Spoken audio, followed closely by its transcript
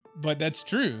but that's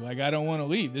true. Like, I don't want to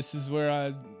leave. This is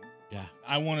where Yeah.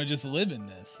 I want to just live in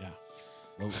this. Yeah.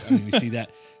 Well, I mean, we see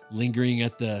that lingering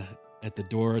at the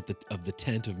door of the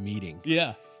tent of meeting.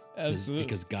 Yeah, absolutely.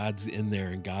 Because God's in there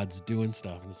and God's doing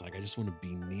stuff. And it's like, I just want to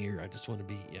be near. I just want to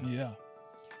be. Yeah.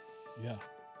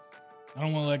 I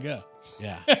don't want to let go.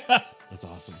 Yeah. That's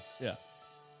awesome. Yeah.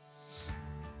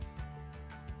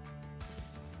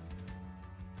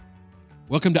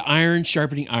 Welcome to Iron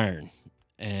Sharpening Iron.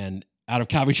 And out of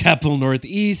Calvary Chapel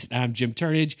Northeast, I'm Jim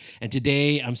Turnage. And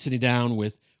today I'm sitting down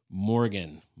with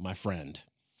Morgan, my friend,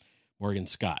 Morgan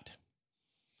Scott.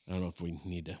 I don't know if we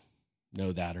need to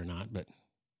know that or not, but.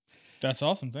 That's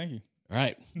awesome. Thank you. All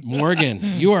right. Morgan,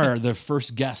 you are the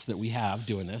first guest that we have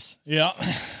doing this. Yeah.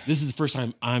 This is the first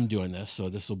time I'm doing this, so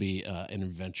this will be an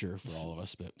adventure for all of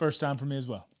us. But First time for me as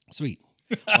well. sweet.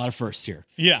 A lot of firsts here.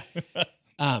 Yeah.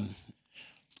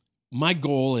 My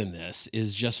goal in this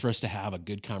is just for us to have a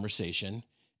good conversation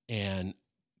and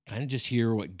kind of just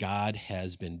hear what God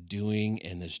has been doing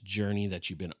in this journey that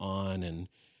you've been on. And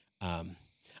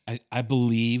I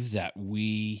believe that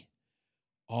we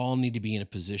all need to be in a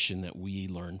position that we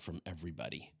learn from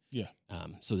everybody. Yeah.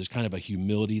 So there's kind of a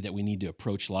humility that we need to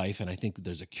approach life. And I think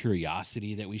there's a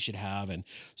curiosity that we should have. And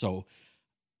so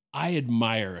I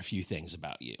admire a few things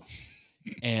about you.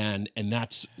 And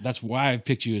that's why I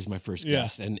picked you as my first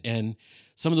guest. And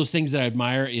some of those things that I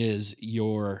admire is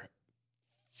your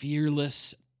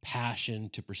fearless passion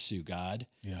to pursue God.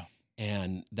 Yeah.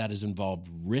 And that has involved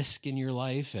risk in your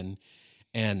life.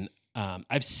 And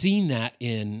I've seen that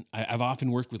I've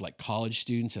often worked with like college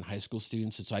students and high school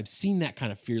students. And so I've seen that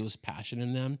kind of fearless passion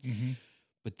in them. Mm-hmm.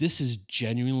 But this is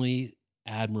genuinely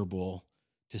admirable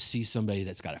to see somebody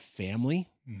that's got a family,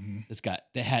 that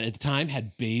had at the time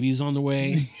had babies on the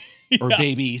way, or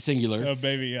baby singular. Oh,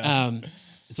 baby, yeah.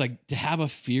 It's like to have a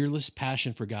fearless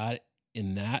passion for God,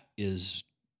 and that is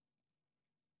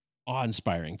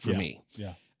awe-inspiring for me.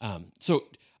 Yeah. So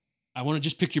I want to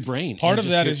just pick your brain. Part of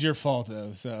that is your fault,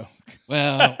 though. So,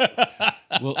 well,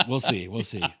 we'll see. We'll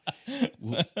see.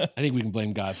 I think we can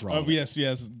blame God for all of it.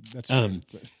 Yes, that's true.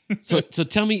 So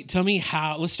tell me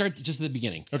how. Let's start just at the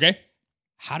beginning. Okay.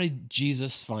 How did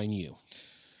Jesus find you?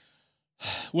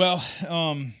 Well,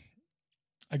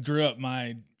 I grew up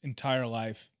my entire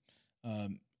life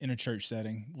in a church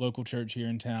setting, local church here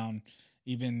in town,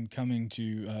 even coming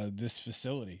to this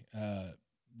facility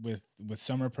with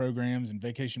summer programs and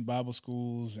vacation Bible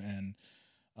schools and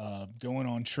going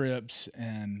on trips.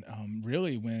 And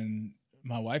really, when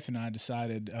my wife and I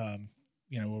decided,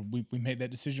 we made that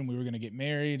decision, we were going to get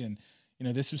married, and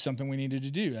this was something we needed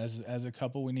to do as a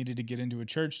couple. We needed to get into a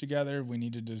church together. We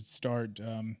needed to start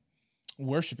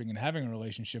worshiping and having a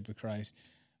relationship with Christ.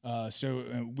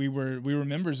 So we were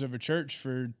members of a church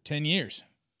for 10 years,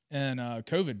 and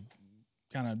COVID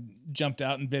kind of jumped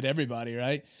out and bit everybody,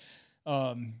 right?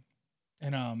 At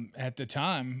the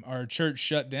time, our church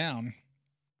shut down,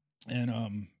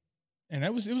 and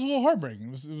it was a little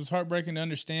heartbreaking. It was heartbreaking to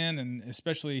understand, and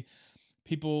especially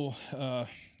people.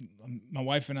 My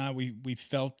wife and I, we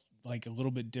felt like a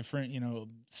little bit different,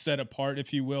 set apart,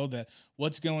 if you will. That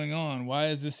what's going on? Why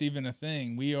is this even a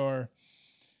thing? We're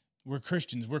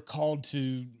Christians. We're called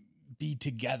to be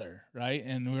together, right?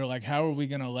 And we were like, how are we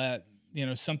going to let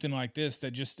something like this that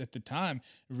just at the time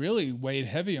really weighed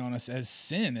heavy on us as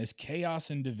sin, as chaos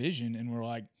and division? And we're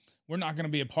like, we're not going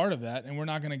to be a part of that, and we're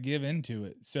not going to give into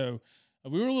it. So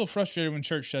we were a little frustrated when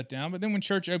church shut down, but then when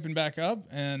church opened back up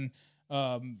and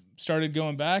started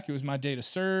going back, it was my day to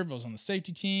serve. I was on the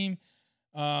safety team,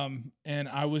 and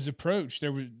I was approached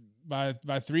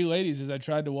by three ladies as I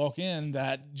tried to walk in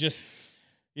that just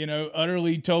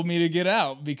utterly told me to get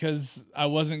out because I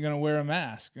wasn't going to wear a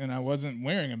mask, and I wasn't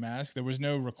wearing a mask. There was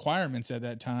no requirements at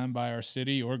that time by our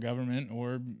city or government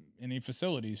or any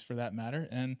facilities for that matter.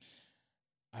 And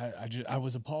I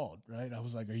was appalled, right? I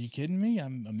was like, are you kidding me?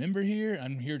 I'm a member here.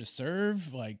 I'm here to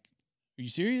serve. Like, are you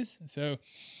serious? So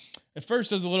at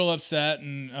first I was a little upset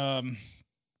and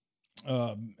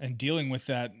dealing with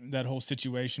that whole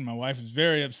situation. My wife was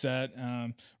very upset,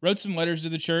 wrote some letters to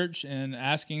the church and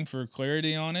asking for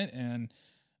clarity on it, and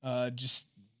just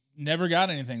never got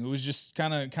anything. It was just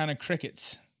kind of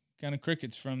crickets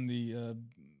from the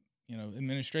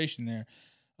administration there.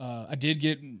 I did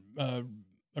get a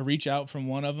reach out from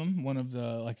one of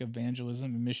the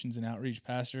evangelism and missions and outreach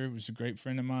pastor. It was a great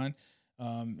friend of mine.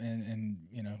 And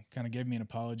kind of gave me an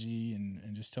apology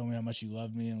and just told me how much he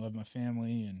loved me and loved my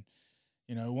family, and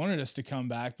wanted us to come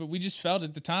back. But we just felt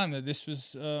at the time that this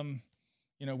was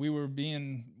we were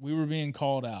being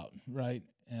called out, right?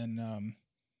 And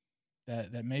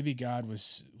that maybe God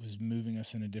was moving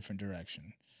us in a different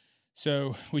direction.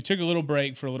 So we took a little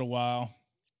break for a little while,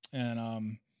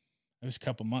 And it was a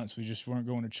couple months. We just weren't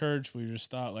going to church. We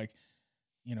just thought like,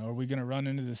 are we going to run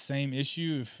into the same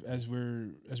issue as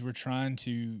we're trying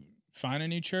to find a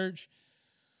new church?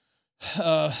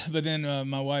 But then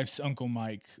my wife's uncle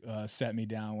Mike sat me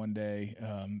down one day,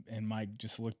 and Mike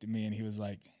just looked at me and he was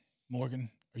like, "Morgan,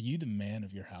 are you the man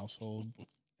of your household?"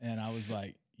 And I was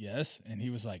like, "Yes." And he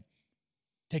was like,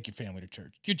 "Take your family to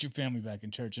church. Get your family back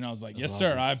in church." And I was like, That's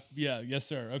 "Yes, awesome. sir. Yes,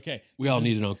 sir. Okay." We all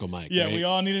need an Uncle Mike. Yeah, right? we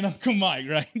all need an Uncle Mike,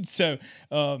 right? So,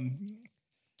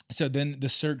 so then the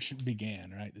search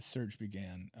began, right? The search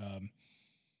began,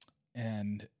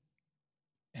 and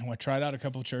I tried out a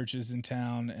couple of churches in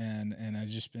town, and I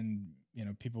just been,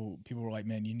 people were like,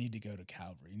 "Man, you need to go to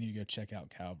Calvary. You need to go check out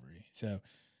Calvary." So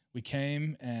we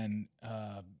came, and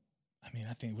I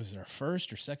think it was our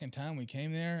first or second time we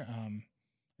came there. I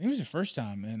think it was the first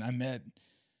time, and I met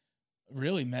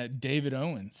David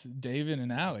Owens, David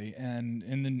and Allie, and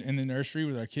in the nursery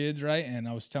with our kids, right? And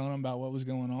I was telling them about what was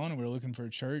going on, and we were looking for a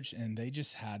church, and they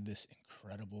just had this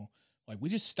incredible, like, we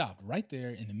just stopped right there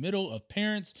in the middle of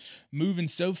parents moving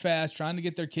so fast, trying to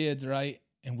get their kids right,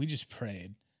 and we just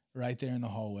prayed right there in the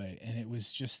hallway, and it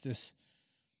was just this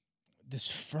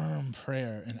firm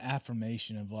prayer and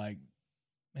affirmation of like,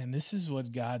 man, this is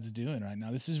what God's doing right now.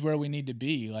 This is where we need to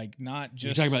be, like, not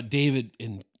just You're talking about David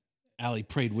and Allie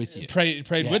prayed with you. Prayed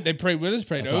Yeah. with, they prayed with us,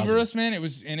 prayed That's over awesome. us, man. It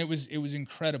was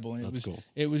incredible, and That's cool.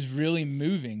 it was really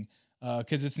moving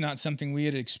because it's not something we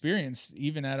had experienced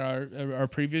even at our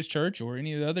previous church or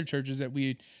any of the other churches that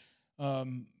we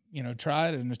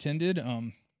tried and attended.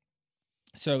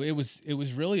 So it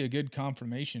was really a good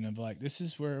confirmation of like, this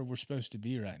is where we're supposed to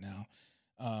be right now,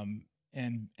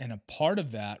 and a part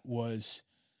of that was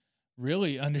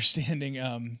really understanding.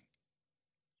 And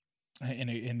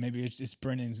maybe it's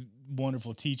Brennan's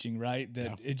wonderful teaching, right?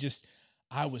 That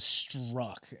I was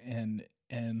struck, and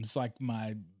it's like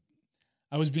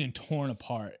I was being torn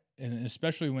apart, and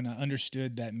especially when I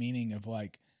understood that meaning of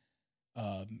like,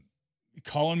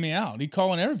 calling me out, he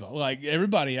calling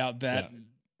everybody out that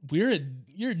you're a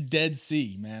Dead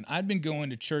Sea, man. I'd been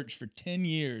going to church for 10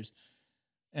 years,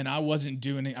 and I wasn't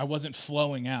doing it. I wasn't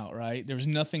flowing out, right? There was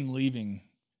nothing leaving.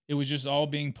 It was just all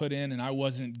being put in, and I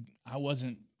wasn't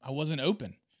open.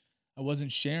 I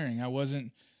wasn't sharing. I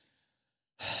wasn't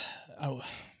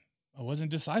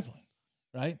discipling,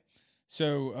 right?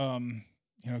 So,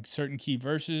 certain key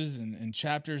verses and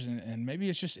chapters, and maybe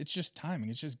it's just timing.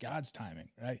 It's just God's timing,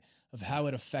 right? Of how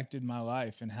it affected my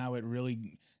life and how it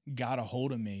really got a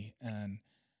hold of me. And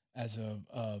as a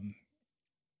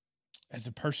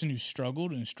person who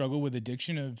struggled with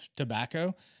addiction of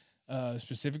tobacco,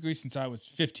 specifically since I was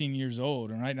 15 years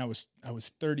old, and right now I was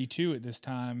 32 at this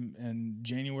time in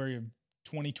January of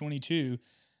 2022,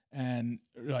 and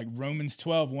like Romans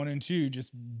 12, 1 and 2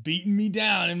 just beating me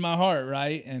down in my heart,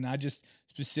 right? And I just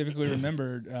specifically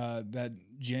remembered that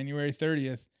January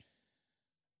 30th,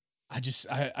 I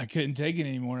couldn't take it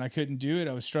anymore, and I couldn't do it.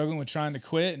 I was struggling with trying to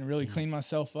quit and really clean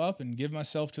myself up and give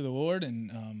myself to the Lord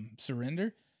and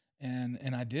surrender, and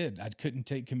I did. I couldn't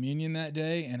take communion that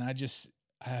day, and I just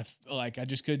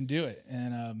couldn't do it.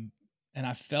 And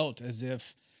I felt as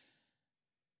if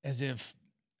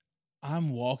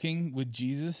I'm walking with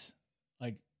Jesus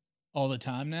like all the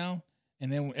time now.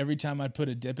 And then every time I put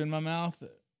a dip in my mouth,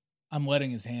 I'm letting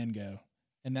his hand go.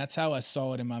 And that's how I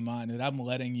saw it in my mind, that I'm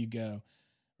letting you go.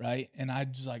 Right. And I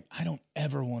was like, I don't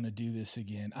ever want to do this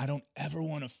again. I don't ever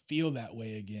want to feel that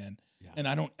way again. Yeah. And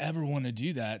I don't ever want to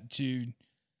do that to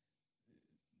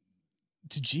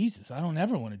Jesus. I don't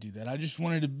ever want to do that. I just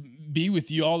wanted to be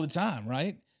with you all the time,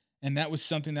 right? And that was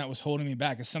something that was holding me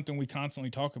back. It's something we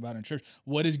constantly talk about in church.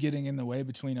 What is getting in the way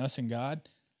between us and God?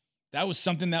 That was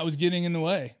something that was getting in the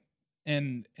way.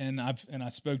 And I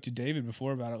spoke to David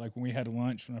before about it, like when we had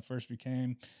lunch when I first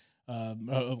became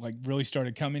really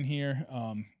started coming here.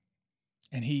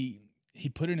 And he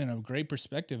put it in a great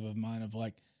perspective of mine of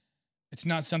like, it's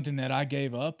not something that I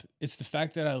gave up. It's the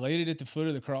fact that I laid it at the foot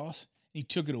of the cross. And he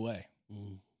took it away.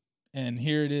 And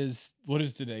here it is. What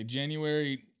is today?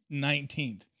 January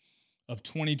 19th of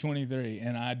 2023.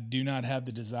 And I do not have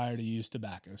the desire to use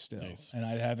tobacco still. Nice. And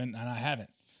I haven't.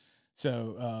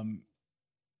 So,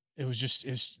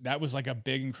 that was like a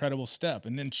big, incredible step.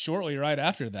 And then shortly right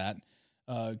after that,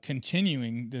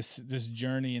 continuing this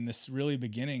journey and this really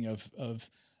beginning of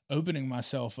opening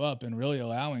myself up and really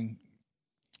allowing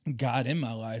God in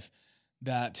my life,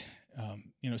 that,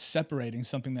 separating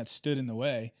something that stood in the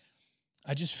way.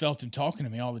 I just felt him talking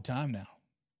to me all the time now.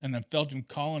 And I felt him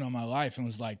calling on my life and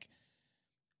was like,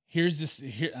 here's this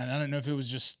here. And I don't know if it was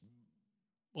just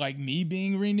like me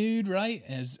being renewed, right?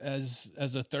 As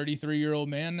a 33-year-old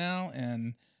man now,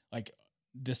 and like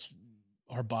this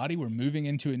our body. We're moving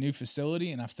into a new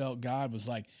facility, and I felt God was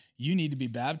like, you need to be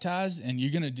baptized, and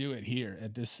you're going to do it here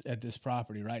at this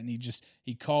property, right? And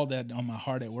he called that on my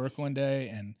heart at work one day,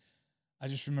 and I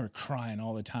just remember crying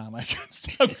all the time. I couldn't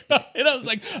stop crying. I was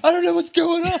like, I don't know what's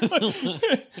going on.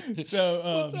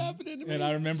 So What's happening to me? And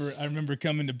I remember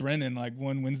coming to Brendan like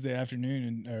one Wednesday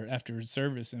afternoon or after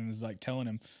service, and was like telling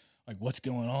him like what's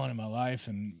going on in my life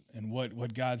and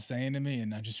what God's saying to me.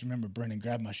 And I just remember Brendan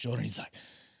grabbed my shoulder, and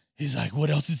he's like,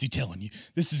 what else is he telling you?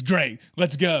 This is great.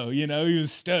 Let's go. You know, he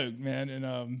was stoked, man. And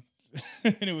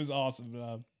and it was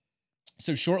awesome.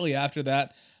 So shortly after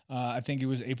that, I think it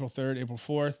was April 3rd, April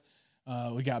 4th,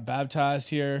 we got baptized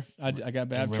here. I got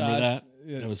baptized. Remember that?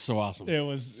 That was so awesome. It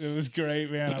was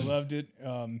great, man. I loved it.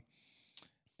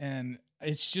 And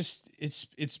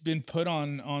it's been put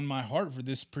on my heart for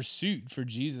this pursuit for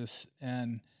Jesus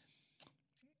and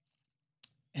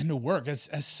to work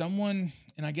as someone.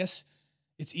 And I guess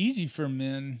it's easy for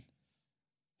men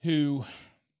who,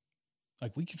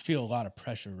 like, we can feel a lot of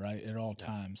pressure, right, at all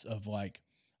times of like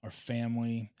our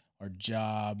family, our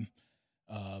job,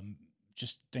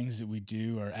 just things that we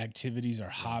do, our activities, our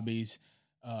hobbies,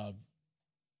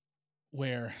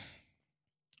 where,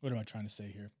 what am I trying to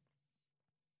say here?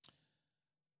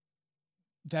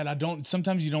 That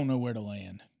sometimes you don't know where to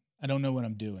land. I don't know what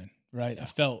I'm doing, right?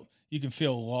 You can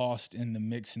feel lost in the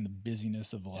mix and the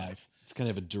busyness of life. It's kind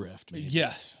of a drift. Maybe.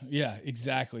 Yes. Yeah,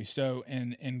 exactly. So,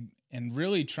 and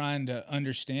really trying to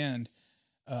understand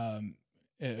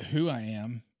who I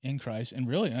am in Christ, and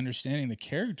really understanding the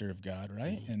character of God,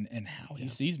 right? Mm-hmm. And how he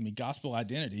sees me. Gospel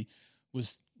identity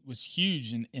was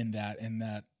huge in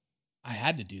that I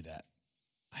had to do that.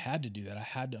 I had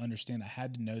to understand. I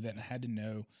had to know that, and I had to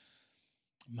know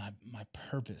my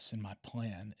purpose and my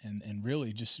plan, and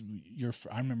really just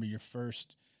I remember your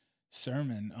first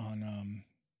sermon on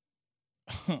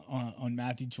on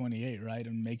Matthew 28, right?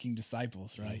 On making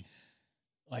disciples, right? Mm-hmm.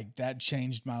 Like that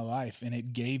changed my life, and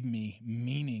it gave me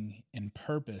meaning and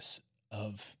purpose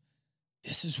of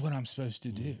this is what I'm supposed to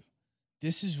do.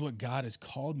 This is what God has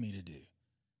called me to do.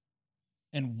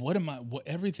 And what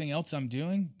everything else I'm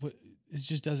doing, it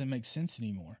just doesn't make sense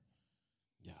anymore.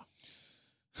 Yeah.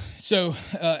 So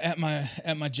at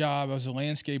my job, I was a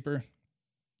landscape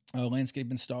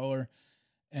installer,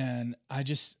 and I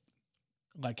just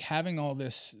like having all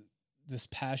this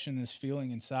passion, this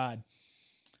feeling inside.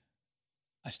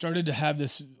 I started to have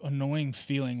this annoying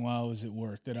feeling while I was at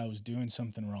work that I was doing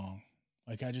something wrong.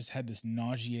 Like I just had this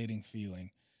nauseating feeling.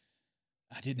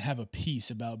 I didn't have a peace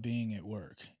about being at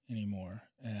work anymore,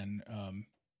 and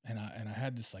I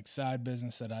had this like side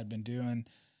business that I'd been doing,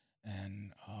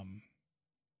 and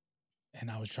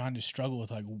I was trying to struggle with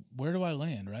like, where do I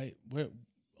land, right? Where,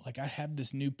 like, I have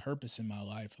this new purpose in my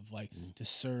life of like to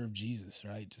serve Jesus,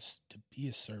 right? Just to be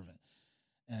a servant,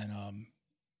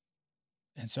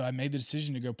 and so I made the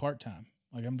decision to go part-time.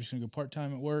 Like, I'm just going to go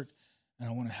part-time at work, and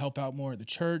I want to help out more at the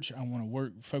church. I want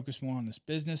to focus more on this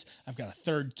business. I've got a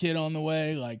third kid on the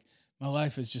way. Like, my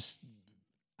life is just,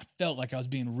 I felt like I was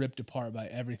being ripped apart by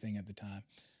everything at the time.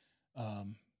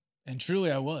 And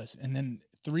truly I was. And then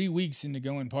 3 weeks into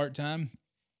going part-time,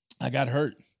 I got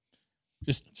hurt.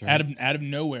 Just out of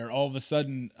nowhere. All of a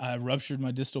sudden, I ruptured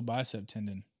my distal bicep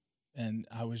tendon. And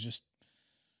I was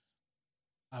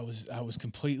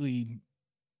completely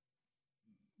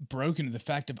broken to the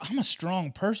fact of I'm a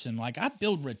strong person. Like, I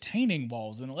build retaining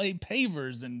walls and lay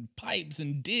pavers and pipes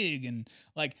and dig, and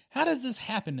like, how does this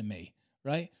happen to me?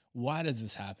 Right? Why does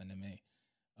this happen to me?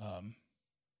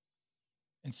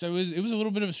 And so it was a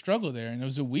little bit of a struggle there, and it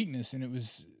was a weakness, and it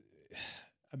was,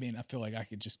 I mean, I feel like I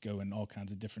could just go in all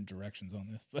kinds of different directions on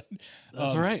this, but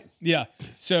that's right. Yeah.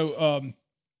 So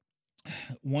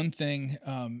one thing,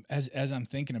 as I'm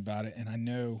thinking about it, and I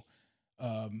know,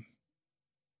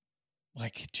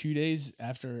 like 2 days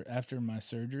after my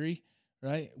surgery,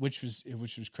 right, which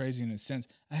was crazy in a sense,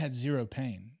 I had zero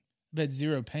pain. I've had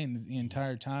zero pain the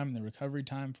entire time, the recovery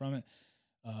time from it,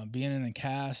 being in the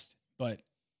cast, but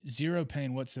zero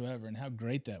pain whatsoever, and how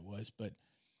great that was. But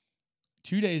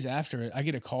 2 days after it, I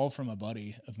get a call from a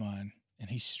buddy of mine, and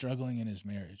he's struggling in his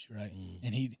marriage, right?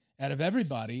 And he, out of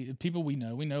everybody, people we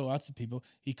know lots of people,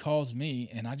 he calls me,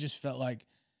 and I just felt like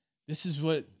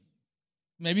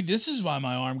maybe this is why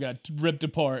my arm got ripped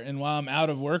apart and why I'm out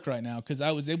of work right now, because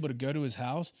I was able to go to his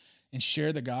house and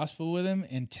share the gospel with him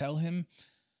and tell him,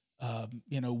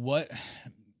 what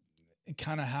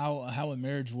kind of how a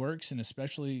marriage works, and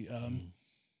especially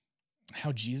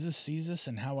how Jesus sees us,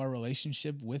 and how our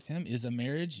relationship with him is a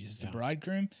marriage. He's the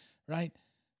bridegroom, right?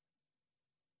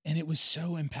 And it was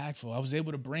so impactful. I was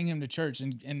able to bring him to church,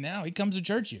 and now he comes to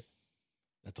church here.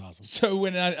 That's awesome. So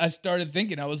when I started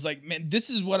thinking, I was like, man, this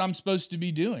is what I'm supposed to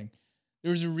be doing. There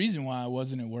was a reason why I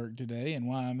wasn't at work today and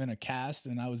why I'm in a cast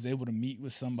and I was able to meet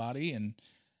with somebody. And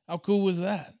how cool was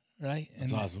that? Right.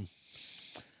 That's and, awesome.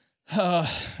 Uh,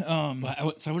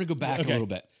 So I want to go back a little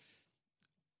bit.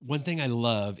 One thing I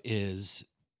love is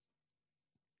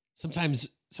sometimes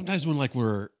when like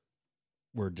we're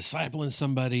discipling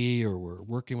somebody or we're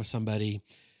working with somebody,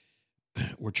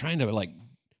 we're trying to like,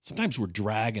 sometimes we're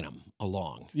dragging them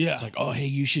along. Yeah. It's like, oh, hey,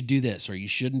 you should do this or you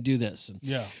shouldn't do this. And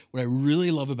yeah. what I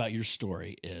really love about your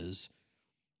story is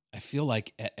I feel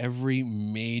like at every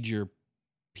major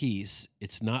piece,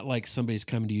 it's not like somebody's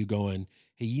coming to you going,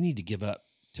 hey, you need to give up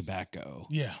tobacco.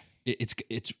 Yeah.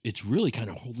 It's really kind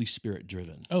of Holy Spirit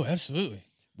driven. Oh, absolutely.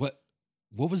 What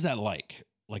was that like?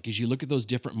 Like, as you look at those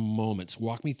different moments,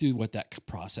 walk me through what that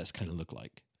process kind of looked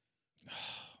like.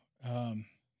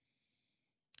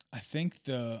 I think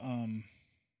I'm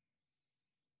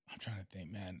trying to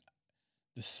think, man,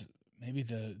 maybe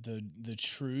the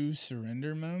true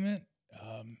surrender moment.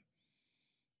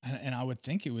 And I would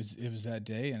think it was that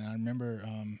day. And I remember,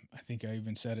 I think I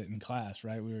even said it in class,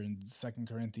 right? We were in 2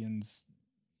 Corinthians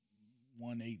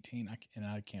 1:18.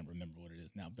 I can't remember what it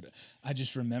is now, but I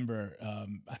just remember,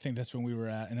 I think that's when we were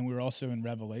at, and then we were also in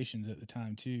Revelations at the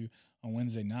time too, on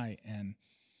Wednesday night. And,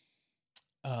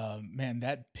 man,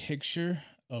 that picture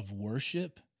of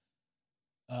worship,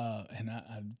 and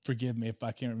I forgive me if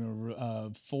I can't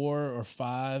remember, 4 or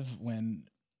 5 when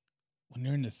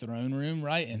they're in the throne room,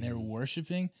 right? And they're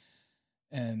worshiping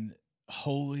and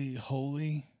holy,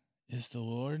 holy is the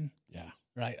Lord. Yeah.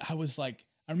 Right. I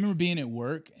remember being at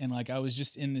work and like, I was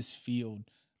just in this field,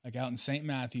 like out in St.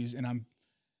 Matthews, and I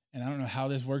don't know how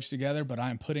this works together, but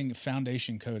I'm putting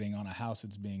foundation coating on a house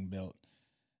that's being built,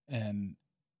 and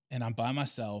I'm by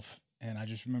myself. And I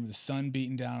just remember the sun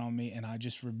beating down on me. And I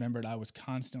just remembered I was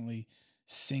constantly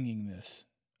singing this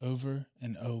over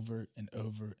and over and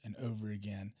over and over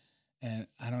again. And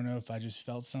I don't know if I just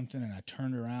felt something and I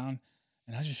turned around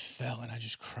and I just fell and I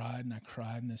just cried and I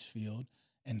cried in this field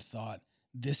and thought,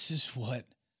 this is what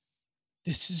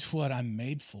I'm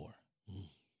made for. Mm.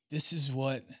 This is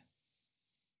what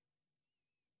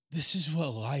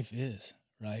life is,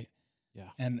 right?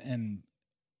 Yeah. And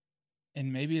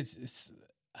maybe it's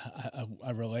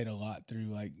I relate a lot through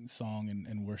like song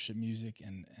and worship music,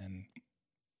 and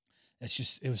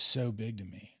it was so big to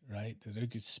me, right? That I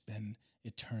could spend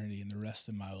eternity and the rest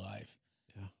of my life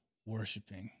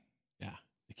worshiping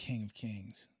the King of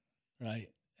Kings, right?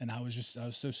 And I was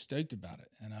so stoked about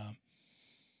it. And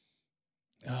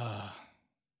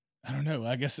I don't know,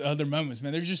 I guess other moments,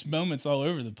 man, there's just moments all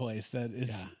over the place that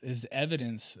is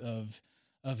evidence of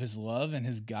his love and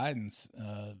his guidance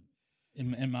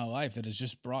in my life, that has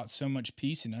just brought so much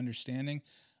peace and understanding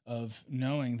of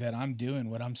knowing that I'm doing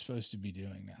what I'm supposed to be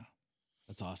doing now.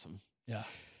 That's awesome. Yeah.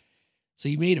 So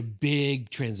you made a big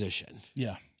transition.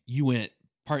 Yeah. You went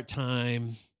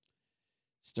part-time,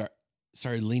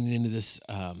 started leaning into this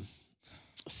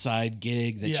side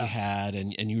gig that you had,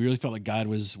 and you really felt like God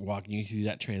was walking you through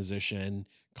that transition,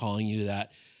 calling you to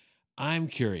that. I'm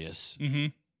curious,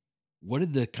 what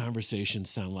did the conversation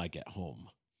sound like at home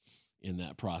in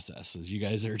that process as you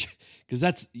guys are, because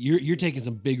that's, you're taking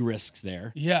some big risks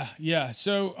there. Yeah.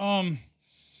 So,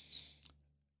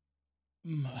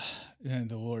 and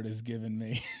the Lord has given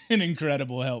me an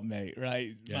incredible helpmate,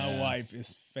 right? Yeah. My wife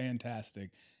is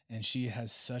fantastic, and she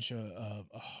has such a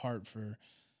heart for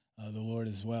the Lord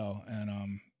as well.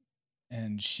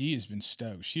 And she has been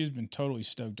stoked. She has been totally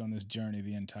stoked on this journey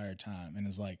the entire time, and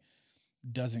is like,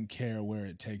 doesn't care where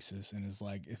it takes us, and is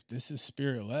like, if this is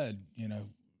Spirit led,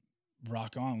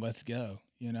 rock on, let's go,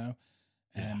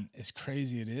 And as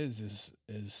crazy it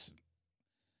is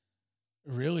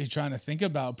really trying to think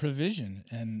about provision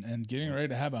and getting ready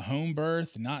to have a home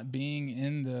birth, not being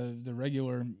in the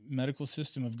regular medical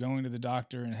system of going to the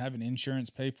doctor and having insurance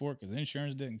pay for it, because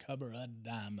insurance didn't cover a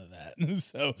dime of that.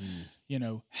 So,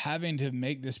 having to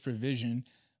make this provision,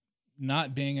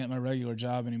 not being at my regular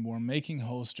job anymore, making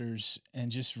holsters, and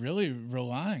just really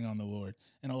relying on the Lord.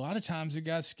 And a lot of times it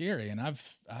got scary, and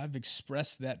I've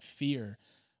expressed that fear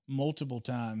multiple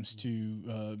times to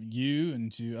you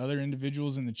and to other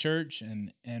individuals in the church,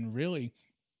 and really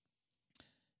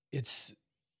it's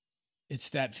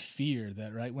that fear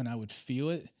that, right, when I would feel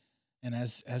it, and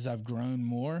as I've grown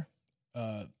more,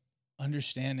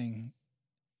 understanding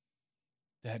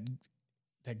that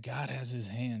God has his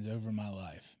hands over my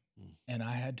life, and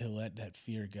I had to let that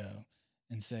fear go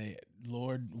and say,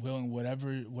 Lord willing,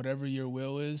 whatever your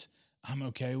will is, I'm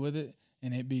okay with it,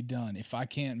 and it be done. If I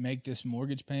can't make this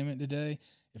mortgage payment today,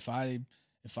 if I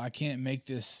if I can't make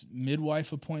this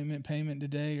midwife appointment payment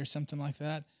today or something like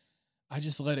that, I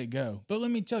just let it go. But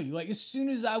let me tell you, like as soon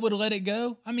as I would let it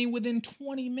go, I mean, within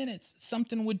 20 minutes,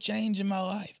 something would change in my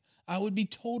life. I would be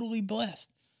totally blessed.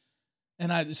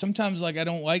 And I sometimes like I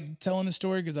don't like telling the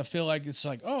story because I feel like it's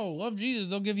like, oh, love Jesus,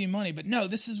 they'll give you money. But no,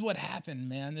 this is what happened,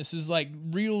 man. This is like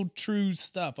real, true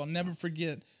stuff. I'll never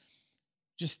forget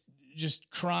just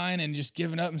crying and just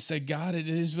giving up and say, God, it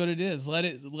is what it is. Let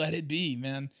it be,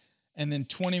 man. And then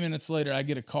 20 minutes later, I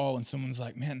get a call and someone's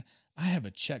like, man, I have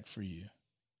a check for you.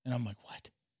 And I'm like,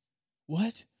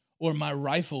 what? Or my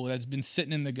rifle that's been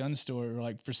sitting in the gun store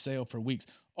like for sale for weeks.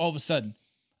 All of a sudden,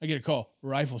 I get a call,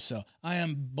 rifle sale. I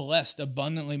am blessed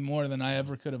abundantly more than I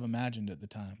ever could have imagined at the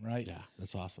time, right? Yeah,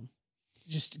 that's awesome.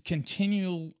 Just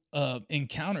continual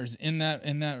encounters in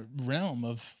that realm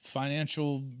of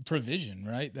financial provision,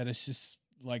 right? That it's just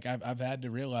like I've had to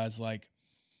realize like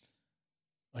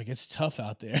it's tough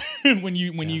out there when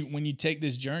you take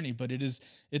this journey, but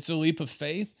it's a leap of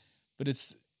faith, but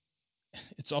it's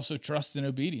also trust and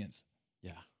obedience.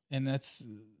 Yeah. And that's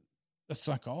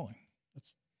my calling.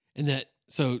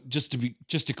 So just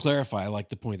to clarify, like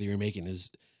the point that you're making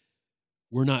is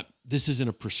this isn't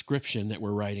a prescription that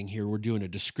we're writing here. We're doing a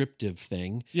descriptive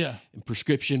thing. Yeah. And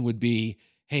prescription would be,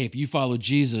 hey, if you follow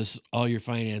Jesus, all your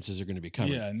finances are going to be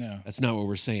covered. Yeah, no. That's not what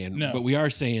we're saying. No. But we are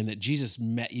saying that Jesus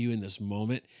met you in this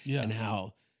moment and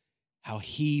how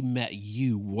he met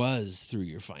you was through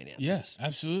your finances. Yes,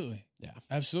 absolutely. Yeah.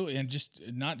 Absolutely. And just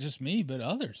not just me, but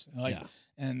others. Like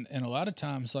and a lot of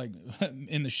times like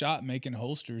in the shop making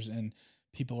holsters and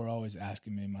people are always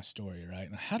asking me my story, right?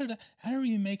 And how are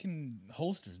you making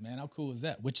holsters, man? How cool is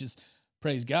that? Which is,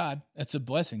 praise God, that's a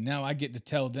blessing. Now I get to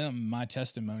tell them my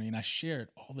testimony and I share it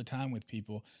all the time with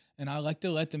people. And I like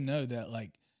to let them know that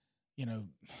like, you know,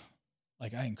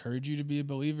 like I encourage you to be a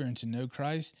believer and to know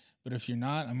Christ. But if you're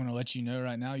not, I'm going to let you know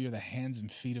right now, you're the hands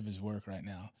and feet of his work right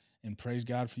now. And praise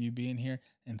God for you being here.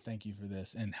 And thank you for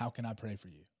this. And how can I pray for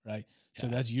you? Right. Yeah. So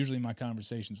that's usually my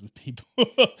conversations with people.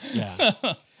 Yeah.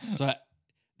 So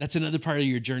that's another part of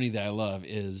your journey that I love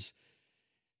is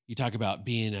you talk about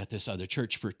being at this other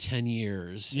church for 10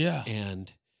 years. Yeah.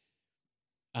 And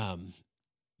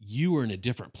you were in a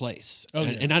different place. Oh,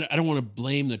 and I don't want to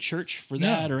blame the church for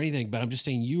that or anything, but I'm just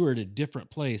saying you were at a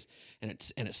different place. And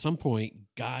at some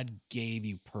point, God gave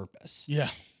you purpose. Yeah.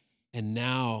 And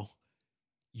now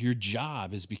your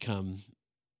job has become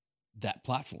that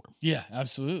platform. Yeah,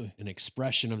 absolutely. An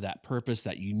expression of that purpose,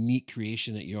 that unique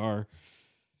creation that you are.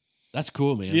 That's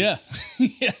cool, man. Yeah.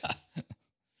 Yeah.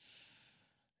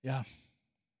 Yeah.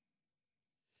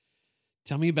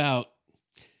 Tell me about,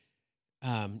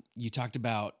 you talked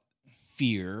about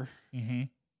fear. Mm-hmm.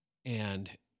 And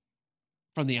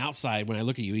from the outside, when I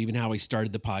look at you, even how we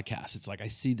started the podcast, it's like I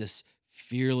see this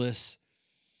fearless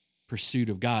pursuit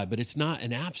of God, but it's not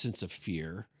an absence of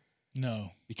fear.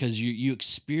 No. Because you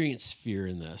experience fear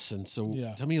in this. And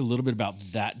so tell me a little bit about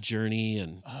that journey.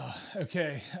 And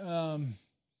okay.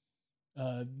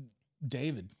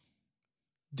 David,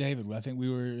 I think we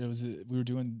were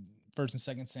doing 1st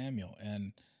and 2nd Samuel,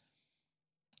 and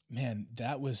man,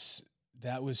 that was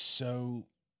so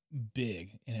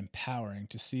big and empowering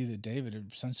to see that David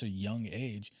at such a young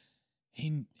age,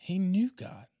 he knew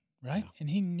God, right? Yeah. And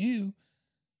he knew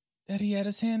that he had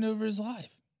his hand over his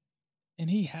life, and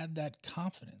he had that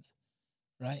confidence,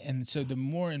 right? And so the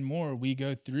more and more we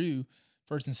go through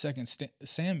 1st and 2nd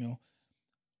Samuel,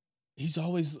 he's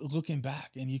always looking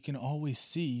back, and you can always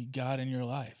see God in your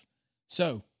life.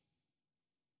 So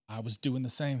I was doing the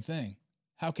same thing.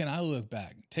 How can I look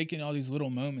back, taking all these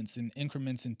little moments and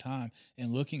increments in time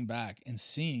and looking back and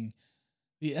seeing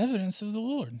the evidence of the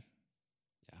Lord?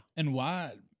 Yeah. And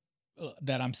why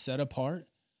that I'm set apart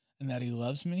and that he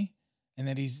loves me and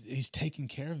that he's taking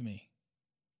care of me.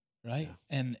 Right.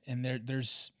 Yeah. And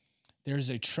there's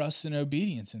a trust and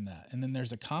obedience in that. And then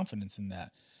there's a confidence in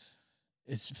that.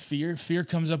 It's fear. Fear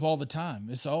comes up all the time.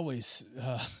 It's always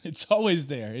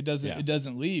there. It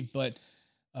doesn't leave, but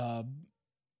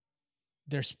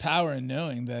there's power in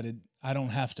knowing that I don't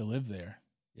have to live there.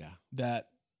 Yeah. That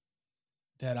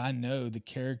I know the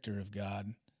character of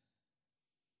God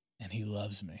and he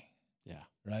loves me. Yeah.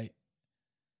 Right.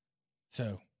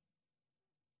 So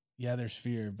yeah, there's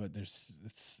fear, but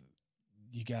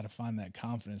you got to find that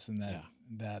confidence in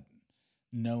that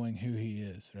knowing who he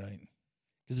is. Right.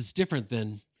 Because it's different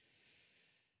than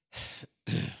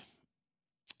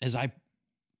as I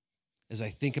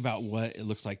think about what it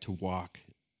looks like to walk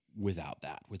without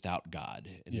God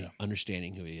and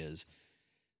understanding who he is.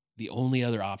 The only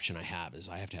other option I have is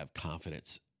I have to have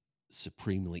confidence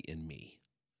supremely in me.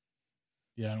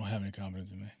 Yeah, I don't have any confidence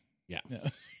in me. Yeah. Yeah.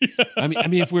 I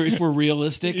mean, if we're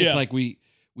realistic, it's Yeah. like we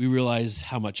realize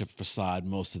how much of facade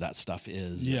most of that stuff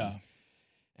is. Yeah.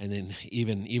 And then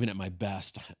even at my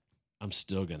best, I'm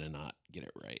still gonna not get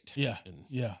it right. Yeah. And,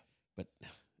 Yeah. but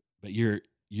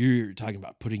you're talking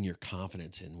about putting your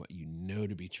confidence in what you know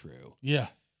to be true. Yeah.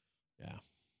 Yeah.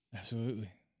 Absolutely.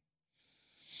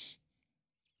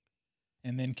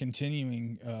 And then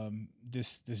continuing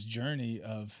this journey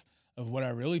of what I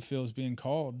really feel is being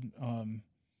called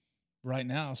right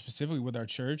now, specifically with our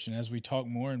church, and as we talk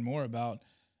more and more about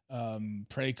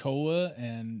Pray Cola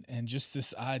and just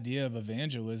this idea of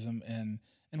evangelism and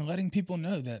letting people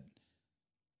know that,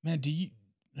 man, do you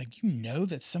know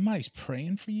that somebody's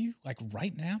praying for you like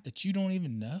right now that you don't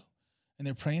even know, and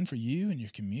they're praying for you and your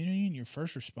community and your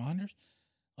first responders.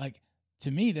 Like,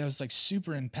 to me, that was like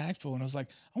super impactful, and I was like,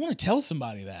 I want to tell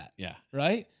somebody that. Yeah.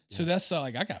 Right. Yeah. So that's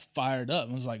like I got fired up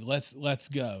and was like, let's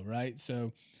go. Right.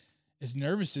 So as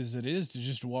nervous as it is to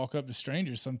just walk up to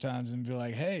strangers sometimes and be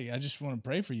like, hey, I just want to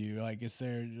pray for you. Like, is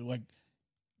there like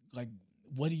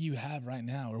what do you have right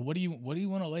now, or what do you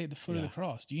want to lay at the foot of the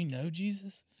cross? Do you know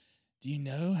Jesus? Do you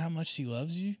know how much he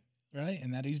loves you? Right.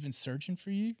 And that he's been searching for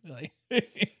you. Like,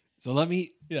 So let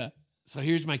me. yeah. So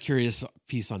here's my curious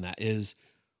piece on that is,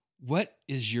 what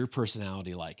is your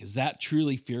personality like? Is that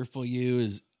truly fearful you?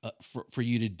 Is for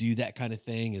you to do that kind of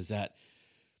thing? Is that,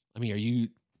 I mean, are you,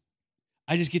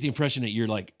 I just get the impression that you're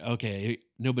like, okay,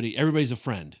 everybody's a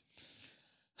friend.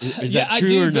 Is that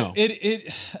true or no?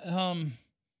 It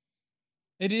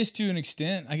is to an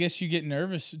extent. I guess you get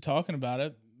nervous talking about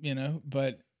it,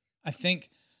 but I think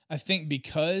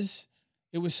because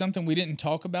it was something we didn't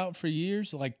talk about for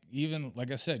years, like even,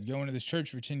 like I said, going to this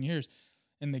church for 10 years,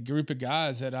 and the group of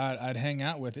guys that I'd hang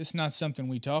out with, it's not something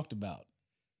we talked about,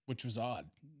 which was odd.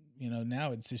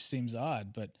 Now it just seems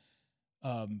odd, but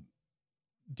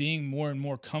being more and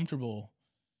more comfortable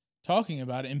talking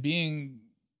about it and being,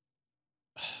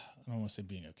 I don't want to say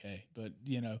being okay, but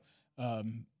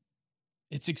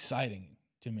it's exciting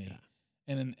to me. Yeah.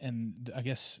 And I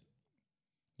guess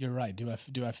you're right. Do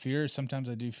I fear? Sometimes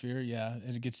I do fear. Yeah.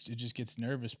 It just gets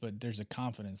nervous, but there's a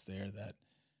confidence there that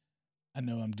I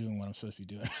know I'm doing what I'm supposed to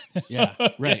be doing. Yeah.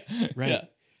 Right. Yeah.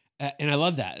 And I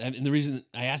love that. And the reason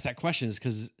I asked that question is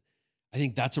because I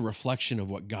think that's a reflection of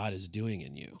what God is doing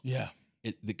in you. Yeah.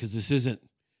 Because this isn't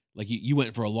like you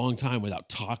went for a long time without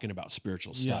talking about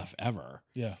spiritual stuff ever.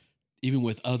 Yeah. Even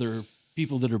with other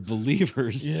people that are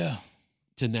believers. Yeah.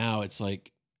 To now it's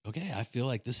like, okay, I feel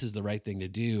like this is the right thing to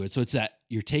do. And so it's that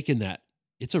you're taking that,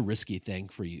 it's a risky thing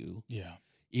for you. Yeah.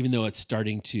 Even though it's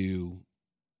starting to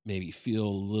maybe feel a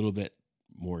little bit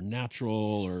more natural,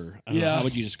 or I don't know, how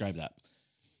would you describe that?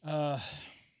 I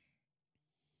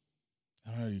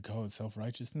don't know. You call it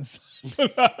self-righteousness?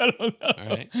 I don't know. All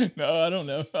right. No, I don't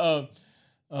know. I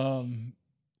don't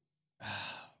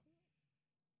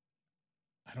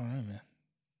know, man.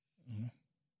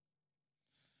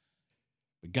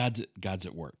 But God's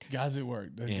at work. God's at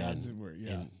work. God's at work.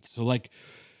 Yeah. And so, like,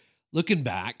 looking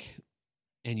back,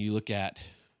 and you look at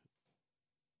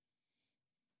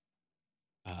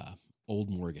Old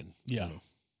Morgan. Yeah.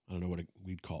 I don't know what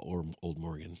we'd call Old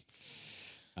Morgan.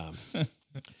 I don't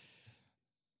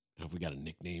know if we got a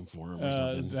nickname for him or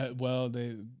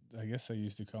something. I guess they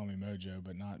used to call me Mojo,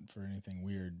 but not for anything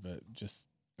weird, but just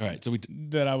all right. So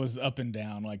that I was up and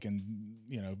down, like,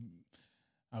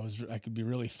 I could be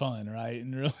really fun, right,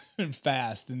 and really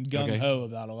fast and gung ho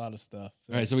about a lot of stuff.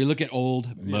 So. All right. So we look at Old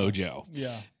Mojo.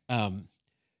 Yeah.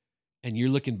 And you're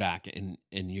looking back, and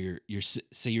you're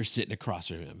sitting across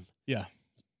from him. Yeah.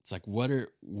 It's like, what are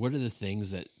the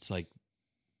things that it's like,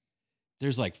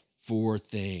 there's like 4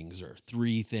 things or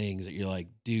 3 things that you're like,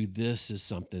 dude, this is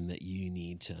something that you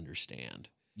need to understand.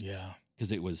 Yeah.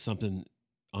 Because it was something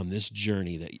on this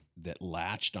journey that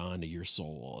latched onto your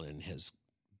soul and has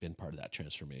been part of that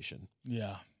transformation.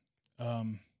 Yeah. I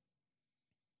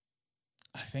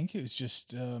think it was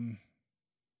just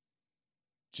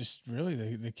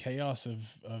really the chaos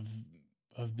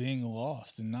of being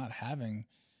lost and not having,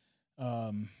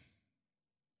 I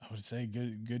would say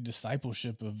good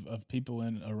discipleship of people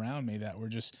around me that were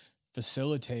just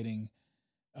facilitating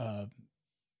a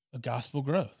gospel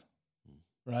growth,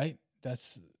 right?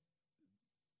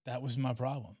 That was my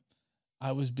problem.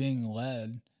 I was being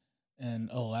led and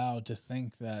allowed to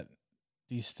think that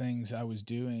these things I was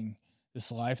doing,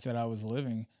 this life that I was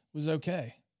living, was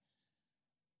okay.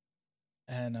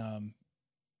 And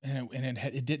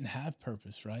it didn't have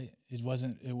purpose, right? It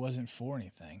wasn't for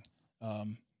anything.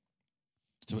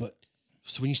 So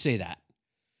when you say that,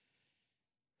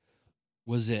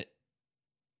 was it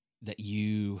that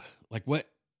you, like, what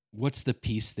what's the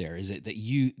piece there? Is it that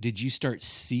did you start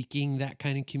seeking that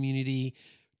kind of community?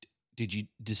 Did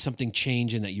something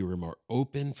change in that you were more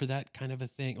open for that kind of a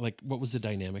thing? Like, what was the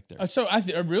dynamic there? So I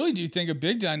really do think a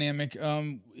big dynamic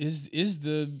is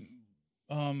the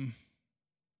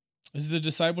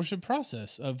discipleship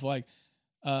process of like,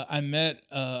 I met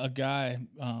a guy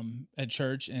at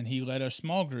church, and he led a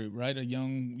small group, right? A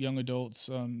young adults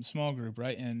small group,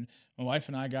 right? And my wife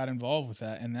and I got involved with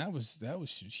that, and that was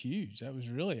huge. That was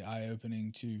really eye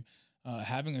opening to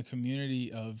having a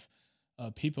community of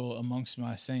people amongst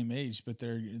my same age, but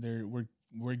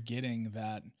we're getting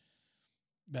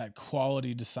that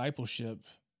quality discipleship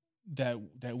that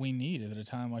we need at a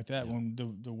time like that, when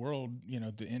the world,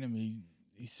 the enemy,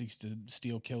 he seeks to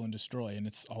steal, kill, and destroy, and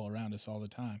it's all around us all the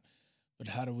time. But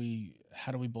how do we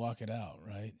block it out,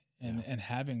 right? And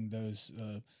having those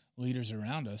leaders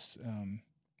around us,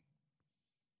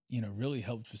 really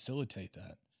helped facilitate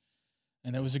that.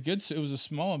 And it was a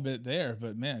small bit there,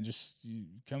 but man, just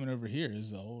coming over here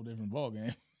is a whole different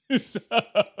ballgame.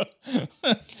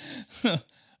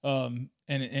 And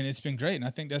it's been great, and I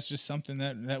think that's just something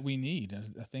that we need.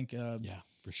 I think,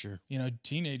 for sure.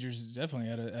 Teenagers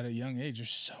definitely at a young age. There's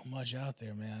so much out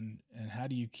there, man. And how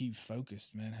do you keep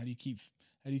focused, man? How do you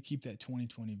keep that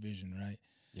 20/20 vision, right?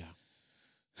 Yeah.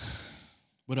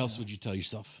 What else would you tell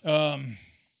yourself?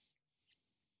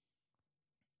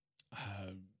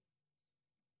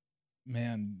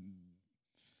 Man,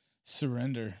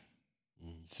 surrender.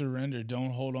 Surrender.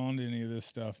 Don't hold on to any of this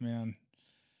stuff, man.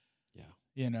 Yeah.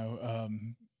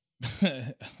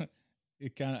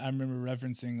 It kind of, I remember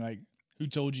referencing like, who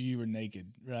told you were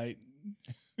naked, right?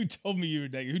 Who told me you were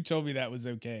naked? Who told me that was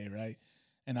okay, right?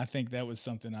 And I think that was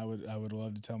something I would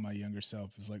love to tell my younger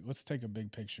self, is like, let's take a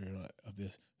big picture of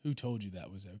this. Who told you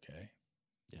that was okay?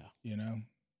 Yeah.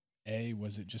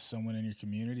 Was it just someone in your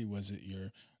community? Was it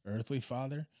your earthly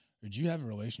father? Or did you have a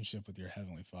relationship with your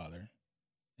heavenly Father?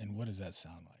 And what does that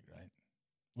sound like, right?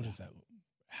 What is that?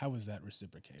 How is that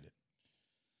reciprocated?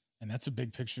 And that's a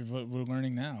big picture of what we're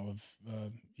learning now, of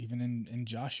even in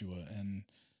Joshua, and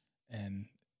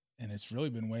it's really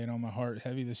been weighing on my heart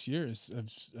heavy this year, is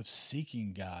of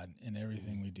seeking God in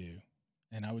everything we do.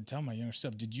 And I would tell my younger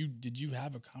self, did you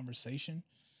have a conversation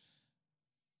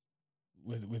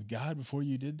with God before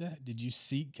you did that? Did you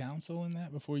seek counsel in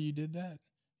that before you did that?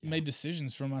 I made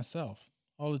decisions for myself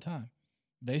all the time,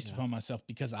 based upon myself,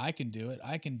 because I can do it.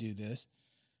 I can do this.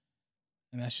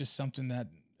 And that's just something that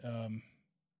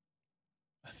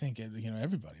I think,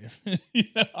 everybody,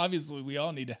 obviously we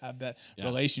all need to have that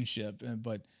relationship,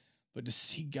 but to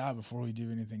seek God before we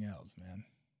do anything else, man.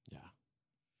 Yeah.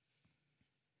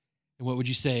 And what would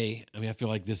you say? I mean, I feel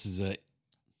like this is I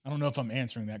don't know if I'm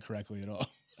answering that correctly at all.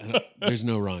 There's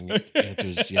no wrong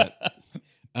answers yet.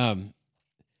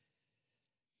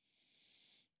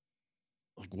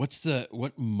 Like,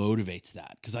 what motivates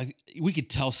that? Because we could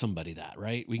tell somebody that,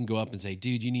 right? We can go up and say,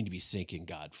 dude, you need to be seeking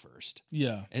God first.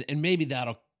 Yeah. And maybe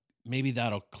that'll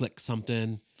click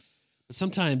something. But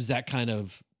sometimes that kind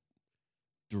of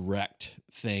direct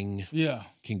thing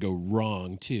can go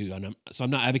wrong too. And I'm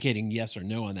not advocating yes or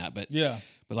no on that, but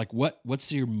like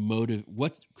what's your motive?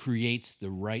 What creates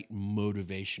the right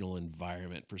motivational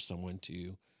environment for someone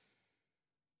to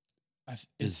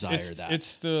desire that?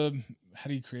 It's how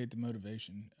do you create the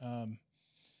motivation?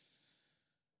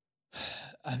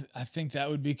 I think that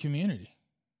would be community.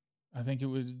 I think it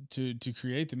would to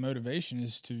create the motivation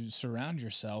is to surround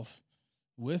yourself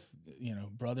with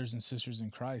brothers and sisters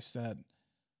in Christ that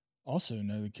also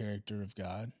know the character of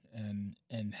God and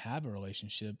have a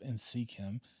relationship and seek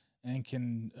Him and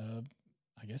can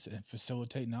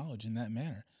facilitate knowledge in that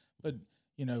manner. But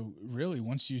really,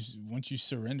 once you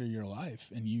surrender your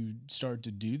life and you start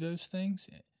to do those things,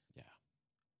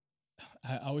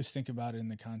 I always think about it in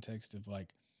the context of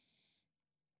like,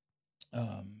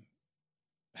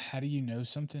 how do you know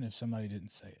something if somebody didn't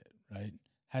say it, right?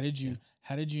 How did you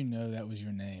know that was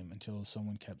your name until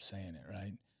someone kept saying it,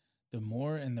 right? The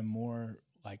more and the more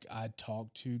like I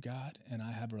talk to God and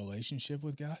I have a relationship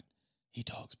with God, He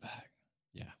talks back.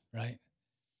 Yeah. Right?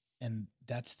 And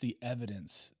that's the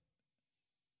evidence.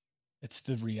 It's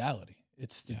the reality.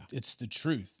 It's the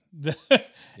truth.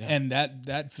 And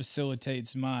that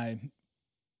facilitates my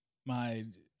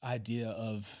idea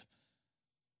of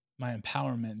my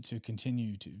empowerment to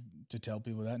continue to tell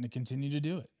people that and to continue to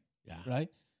do it. Yeah. Right?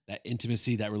 That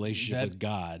intimacy, that relationship with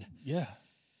God. Yeah.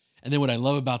 And then what I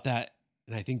love about that,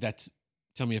 and I think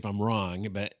tell me if I'm wrong,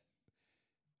 but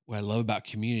what I love about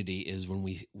community is when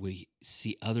we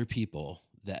see other people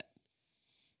that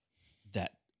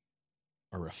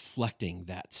are reflecting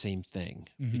that same thing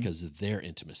Mhm. because of their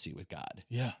intimacy with God.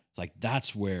 Yeah. It's like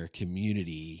that's where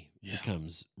community Yeah.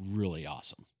 becomes really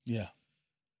awesome. Yeah.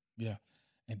 Yeah.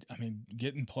 And I mean,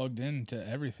 getting plugged into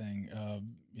everything,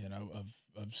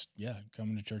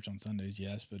 coming to church on Sundays,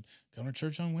 yes, but coming to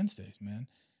church on Wednesdays, man,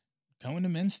 coming to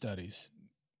men's studies,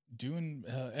 doing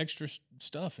extra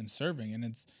stuff and serving. And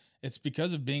it's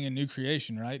because of being a new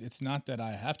creation, right? It's not that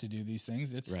I have to do these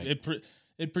things. Right.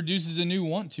 It produces a new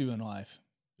want to in life.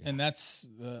 Yeah. And that's,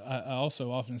 I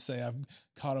also often say I'm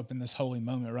caught up in this holy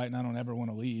moment, right? And I don't ever want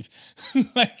to leave.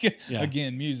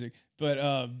 Again, music,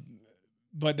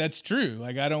 but that's true.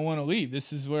 Like, I don't want to leave.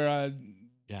 This is where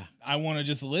I want to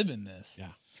just live in this.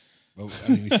 Yeah. Well, I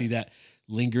mean, we see that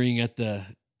lingering at the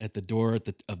door of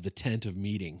the tent of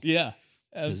meeting. Yeah,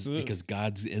 absolutely. Because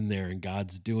God's in there and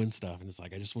God's doing stuff. And it's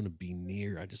like, I just want to be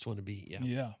near. I just want to be,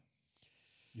 Yeah.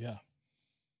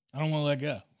 I don't want to let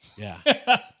go. Yeah.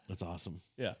 That's awesome.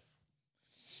 Yeah.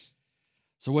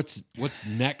 So what's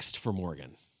next for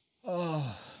Morgan?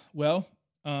 Oh, well,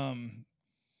 I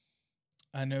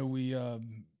know we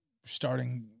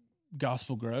starting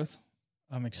gospel growth.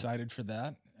 I'm excited for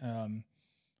that. And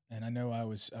I know I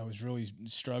was really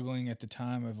struggling at the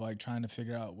time of like trying to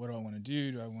figure out, what do I want to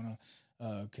do? Do I want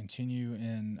to continue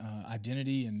in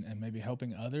identity and maybe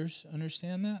helping others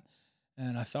understand that?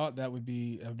 And I thought that would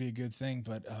be a good thing.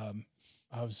 But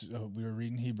we were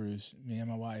reading Hebrews, me and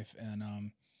my wife,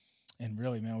 and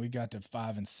really, man, we got to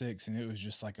 5 and 6, and it was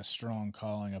just like a strong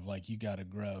calling of like, you got to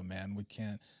grow, man. We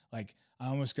can't, like, I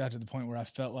almost got to the point where I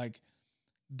felt like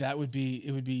it would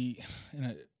be,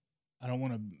 I don't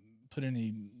want to put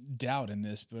any doubt in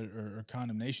this, or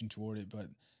condemnation toward it, but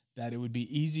that it would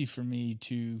be easy for me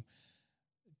to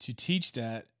teach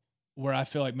that, where I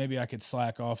feel like maybe I could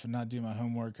slack off and not do my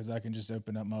homework because I can just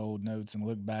open up my old notes and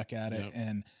look back at it.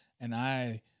 Yep. And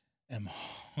I am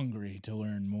hungry to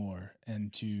learn more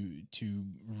and to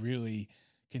really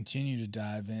continue to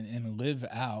dive in and live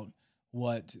out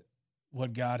what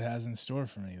God has in store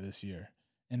for me this year,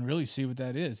 and really see what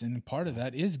that is. And part of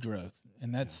that is growth,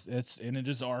 and and it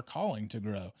is our calling to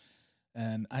grow.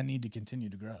 And I need to continue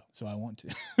to grow, so I want to.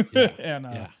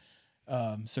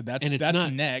 So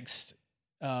that's next.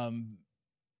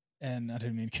 And I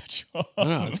didn't mean to cut you off.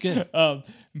 No, it's good.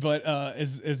 But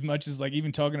as much as like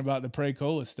even talking about the Pray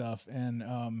Cola stuff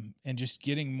and just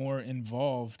getting more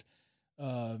involved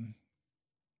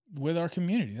with our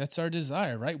community. That's our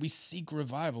desire, right? We seek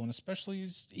revival, and especially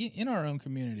in our own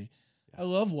community. I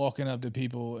love walking up to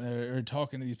people or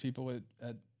talking to these people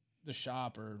at the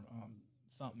shop or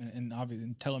something, and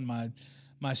obviously telling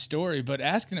my story, but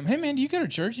asking them, "Hey, man, do you go to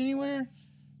church anywhere,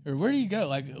 or where do you go?"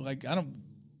 Like I don't.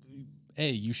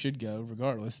 You should go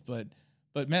regardless, but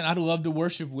man, I'd love to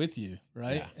worship with you,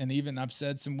 right? Yeah. And even I've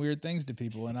said some weird things to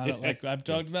people, and I don't I've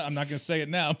talked about. I'm not going to say it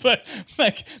now, but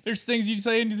like there's things you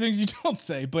say and things you don't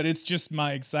say, but it's just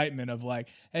my excitement of like,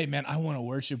 hey, man, I want to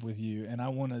worship with you, and I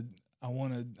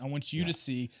want you to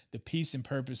see the peace and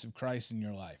purpose of Christ in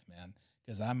your life, man,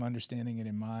 because I'm understanding it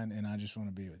in mine, and I just want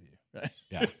to be with you, right?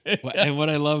 Yeah. And what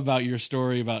I love about your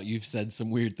story about you've said some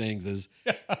weird things is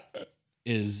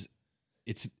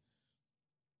it's.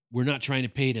 We're not trying to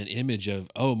paint an image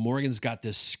of, oh, Morgan's got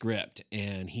this script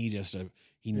and he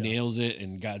nails it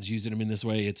and God's using him in this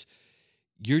way. It's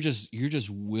you're just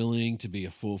willing to be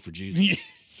a fool for Jesus,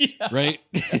 right?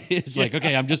 It's like,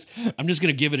 okay, I'm just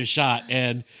gonna give it a shot.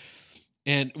 And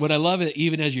what I love it,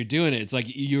 even as you're doing it, it's like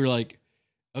you're like,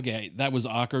 okay, that was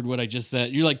awkward what I just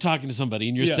said. You're like talking to somebody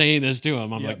and you're saying this to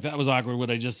him. I'm like, that was awkward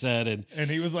what I just said, and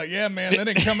he was like, yeah, man, that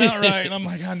didn't come out right. And I'm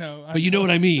like, I know. But you know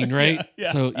what I mean, right?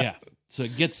 Yeah. So yeah. So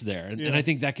it gets there. And I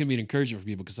think that can be an encouragement for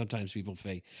people, because sometimes people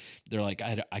they're like,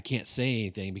 I can't say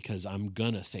anything because I'm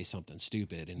going to say something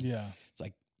stupid. And it's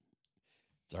like,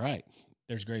 it's all right.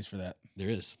 There's grace for that. There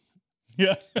is.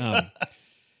 Yeah.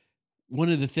 One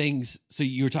of the things, so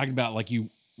you were talking about like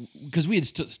because we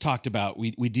had talked about,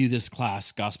 we do this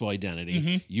class, Gospel Identity.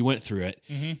 Mm-hmm. You went through it.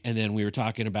 Mm-hmm. And then we were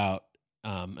talking about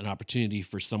an opportunity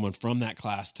for someone from that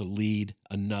class to lead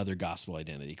another gospel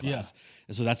identity class. Yeah.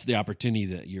 And so that's the opportunity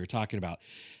that you're talking about.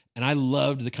 And I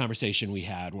loved the conversation we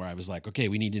had where I was like, okay,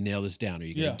 we need to nail this down. Are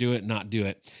you going to do it, not do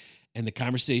it? And the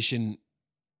conversation,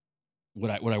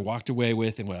 what I walked away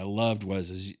with and what I loved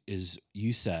was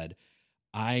you said,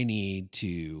 I need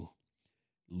to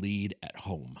lead at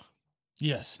home.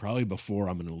 Yes. Probably before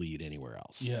I'm going to lead anywhere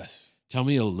else. Yes. Tell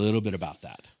me a little bit about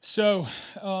that. So,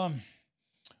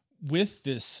 with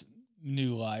this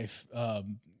new life,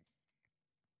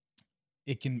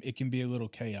 it can be a little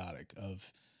chaotic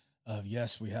of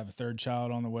yes, we have a third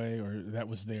child on the way, or that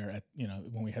was there at,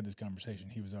 when we had this conversation,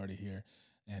 he was already here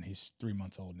and he's 3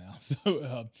 months old now.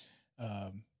 So,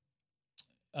 Um,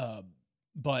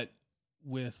 but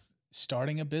with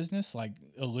starting a business, like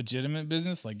a legitimate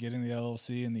business, like getting the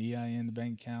LLC and the EIN, the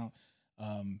bank account,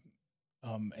 um,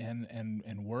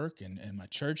 and work and my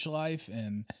church life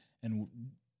and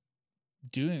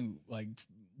doing like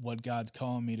what God's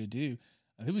calling me to do.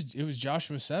 It was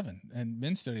Joshua 7 and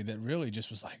men's study that really just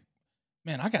was like,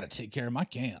 man, I got to take care of my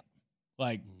camp.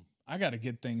 Like I got to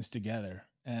get things together.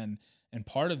 And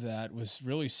part of that was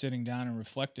really sitting down and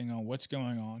reflecting on what's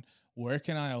going on. Where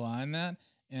can I align that?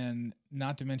 And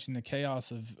not to mention the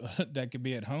chaos of that could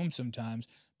be at home sometimes,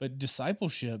 but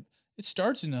discipleship, it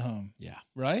starts in the home. Yeah.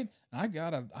 Right. I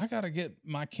gotta get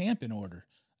my camp in order.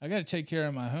 I got to take care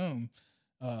of my home,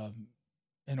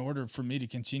 in order for me to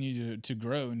continue to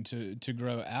grow and to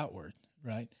grow outward.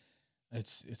 Right.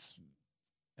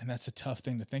 And that's a tough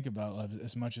thing to think about.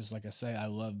 As much as, like I say, I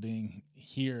love being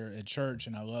here at church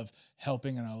and I love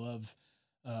helping and I love,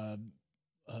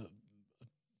 I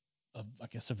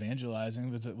guess,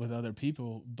 evangelizing with other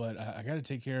people, but I got to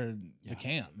take care of the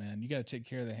camp, man. You got to take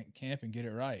care of the camp and get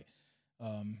it right.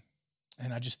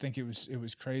 And I just think it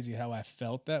was crazy how I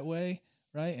felt that way.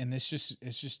 Right. And it's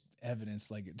just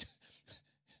evidence. Like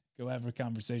go have a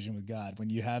conversation with God when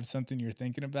you have something you're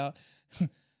thinking about.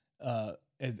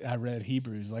 I read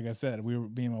Hebrews. Like I said, me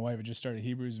and my wife had just started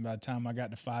Hebrews, and by the time I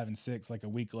got to 5 and 6, like a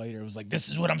week later, it was like, this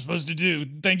is what I'm supposed to do.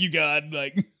 Thank you, God.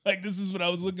 Like this is what I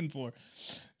was looking for.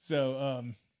 So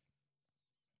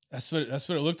that's what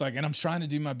it looked like, and I'm trying to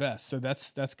do my best. So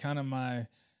that's kind of my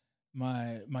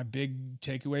big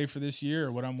takeaway for this year,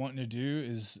 or what I'm wanting to do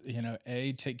is,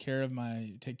 take care of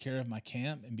my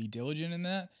camp and be diligent in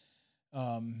that.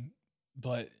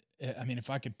 But I mean, if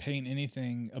I could paint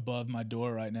anything above my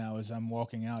door right now as I'm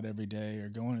walking out every day or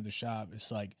going to the shop,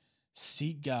 it's like,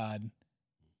 seek God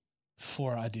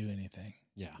before I do anything.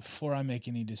 Yeah. Before I make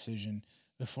any decision,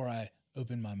 before I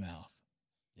open my mouth.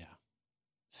 Yeah.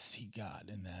 Seek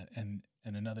God in that. And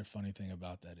another funny thing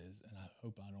about that is, and I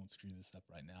hope I don't screw this up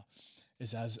right now,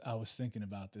 is as I was thinking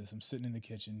about this, I'm sitting in the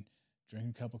kitchen,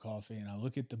 drinking a cup of coffee, and I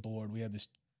look at the board. We have this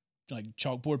like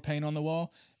chalkboard paint on the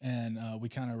wall, and we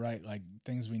kind of write like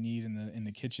things we need in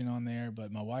the kitchen on there.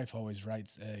 But my wife always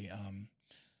writes a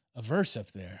verse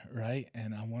up there, right?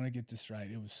 And I want to get this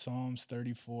right. It was Psalms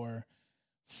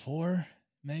 34:4,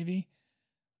 maybe.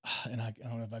 And I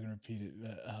don't know if I can repeat it.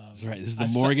 That's right. This is the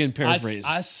Morgan paraphrase.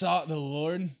 I sought the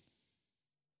Lord,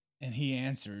 and He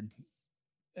answered.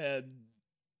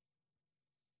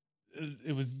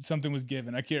 It was something was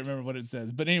given. I can't remember what it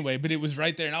says, but anyway, it was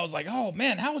right there, and I was like, "Oh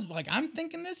man, I'm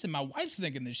thinking this, and my wife's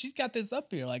thinking this. She's got this up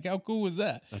here. Like, how cool was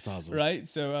that? That's awesome, right?"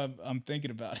 So I'm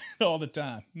thinking about it all the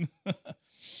time.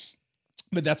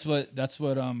 But that's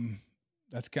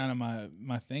kind of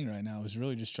my thing right now. Is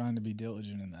really just trying to be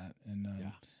diligent in that, and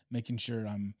making sure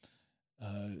I'm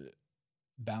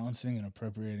balancing and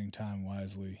appropriating time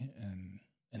wisely,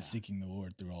 and seeking the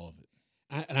Lord through all of it.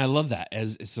 And I love that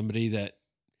as somebody that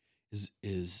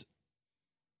is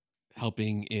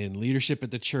helping in leadership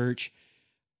at the church.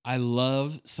 I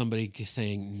love somebody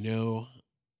saying, no,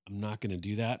 I'm not going to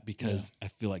do that because I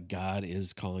feel like God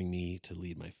is calling me to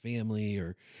lead my family.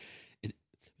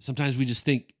 Sometimes we just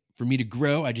think, for me to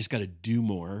grow, I just got to do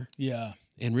more. Yeah.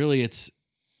 And really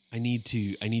I need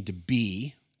to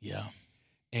be. Yeah.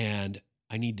 And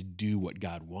I need to do what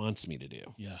God wants me to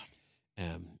do. Yeah.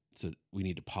 So we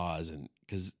need to pause, and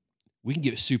because we can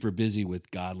get super busy with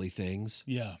godly things.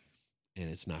 Yeah. And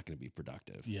it's not going to be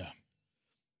productive. Yeah.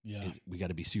 Yeah. We got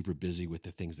to be super busy with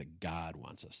the things that God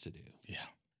wants us to do. Yeah.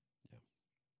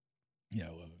 Yeah. I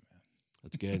love it, man.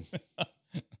 That's good.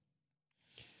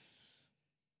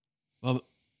 Well,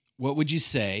 what would you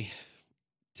say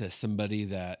to somebody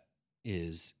that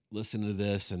is listening to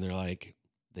this and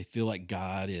they feel like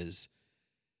God is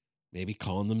maybe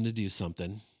calling them to do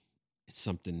something? It's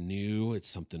something new. It's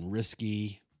something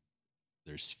risky.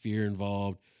 There's fear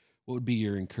involved. What would be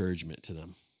your encouragement to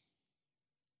them?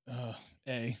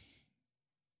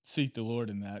 Seek the Lord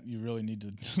in that. You really need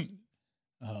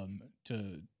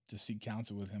to seek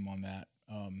counsel with Him on that.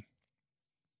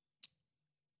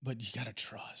 But you got to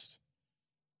trust.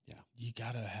 Yeah. You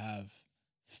got to have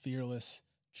fearless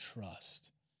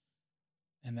trust.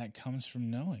 And that comes from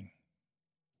knowing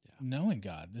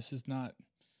God. This is not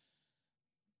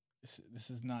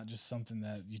just something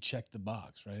that you check the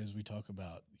box, right? As we talk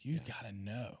about, you've got to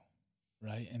know,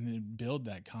 right? And then build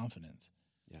that confidence.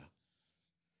 Yeah.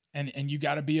 And you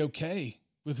got to be okay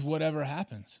with whatever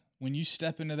happens. When you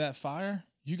step into that fire,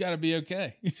 you got to be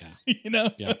okay. Yeah.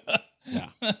 Yeah.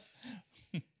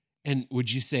 And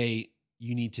would you say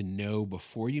you need to know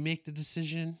before you make the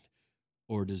decision,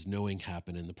 or does knowing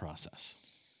happen in the process?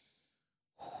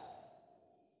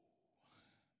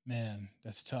 Man,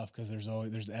 that's tough because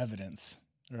there's evidence,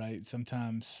 right?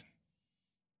 Sometimes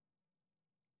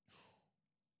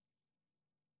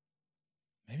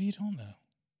maybe you don't know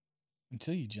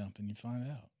until you jump and you find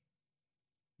out.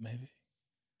 Maybe.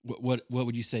 What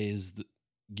would you say is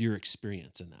your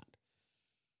experience in that?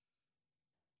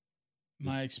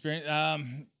 My experience,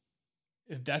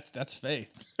 that's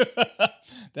faith.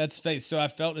 That's faith. So I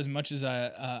felt as much as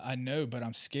I know, but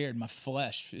I'm scared. My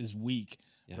flesh is weak,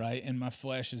 Yeah. right? And my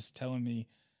flesh is telling me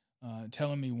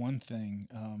one thing.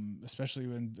 Especially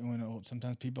when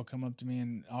sometimes people come up to me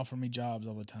and offer me jobs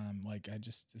all the time. Like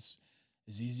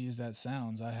as easy as that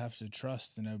sounds, I have to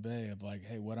trust and obey. Of like,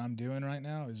 hey, what I'm doing right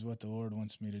now is what the Lord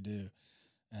wants me to do,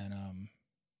 and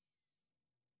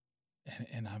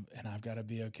I've got to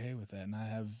be okay with that, and I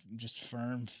have just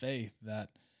firm faith that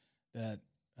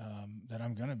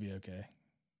I'm gonna be okay.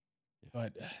 Yeah.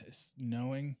 But it's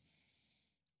knowing,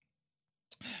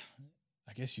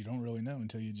 I guess you don't really know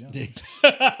until you jump.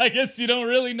 I guess you don't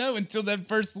really know until that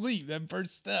first leap, that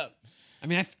first step. I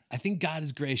mean, I think God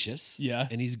is gracious, Yeah,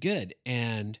 and He's good,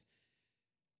 and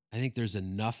I think there's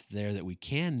enough there that we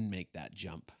can make that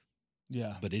jump.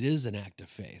 yeah, But it is an act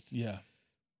of faith. yeah,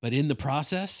 But in the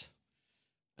process,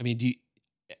 I mean,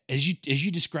 as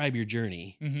you describe your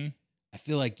journey, mm-hmm. I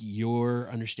feel like your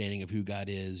understanding of who God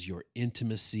is, your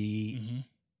intimacy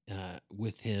Mm-hmm.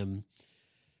 with Him,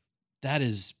 that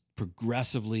is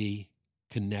progressively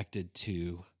connected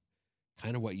to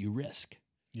kind of what you risk.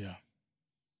 Yeah.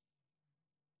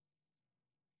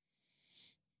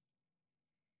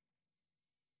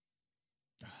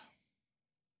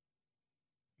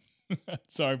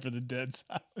 Sorry for the dead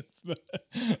silence, but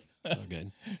Oh,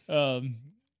 good. um,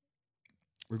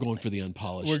 We're going for the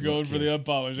unpolished. we're going look for here. the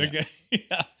unpolished. Yeah. Okay,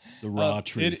 yeah, The raw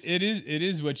truth. It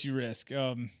is what you risk.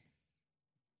 You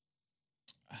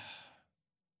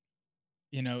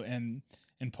know, and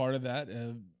part of that,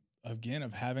 again,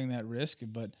 of having that risk,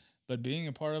 but being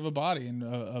a part of a body and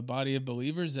a body of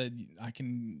believers that I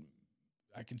can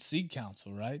seek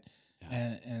counsel, right?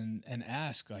 Yeah. And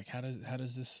ask, like, how does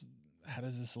this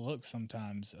look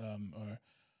sometimes,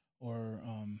 or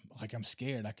like, I'm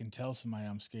scared. I can tell somebody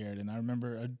I'm scared, and I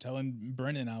remember telling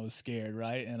Brennan I was scared,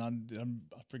 right? And I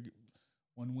forget,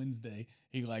 one Wednesday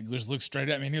he like just looked straight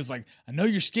at me and he was like, "I know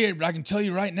you're scared, but I can tell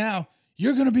you right now,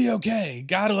 you're gonna be okay.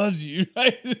 God loves you,"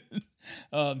 right?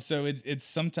 So it's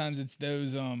sometimes it's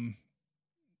those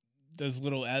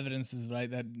little evidences, right,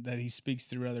 that He speaks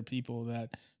through other people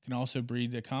that can also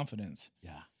breed the confidence.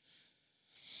 Yeah.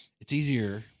 It's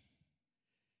easier.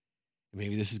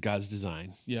 Maybe this is God's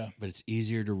design. Yeah, But it's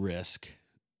easier to risk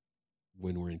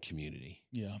when we're in community.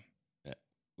 yeah,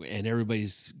 And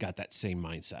everybody's got that same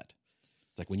mindset.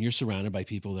 It's like when you're surrounded by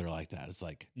people that are like that, it's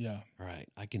like, yeah, all right,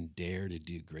 I can dare to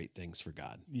do great things for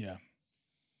God. yeah,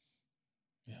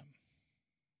 yeah,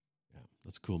 Yeah.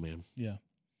 That's cool, man. yeah,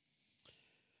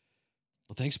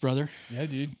 Well, thanks, brother. yeah,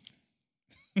 dude.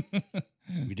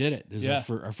 We did it. This is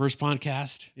our first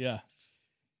podcast. Yeah.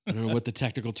 I don't know what the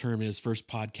technical term is. First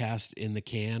podcast in the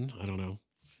can. I don't know.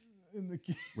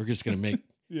 We're just going to make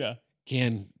Yeah.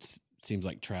 can seems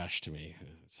like trash to me.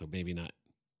 So maybe not.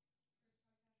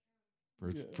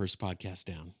 First podcast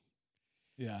down.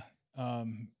 Yeah.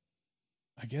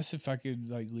 I guess if I could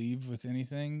like leave with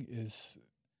anything is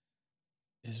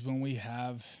when we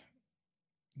have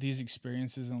these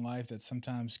experiences in life that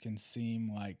sometimes can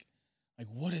seem like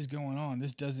what is going on?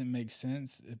 This doesn't make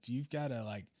sense. If you've got to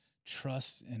like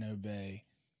trust and obey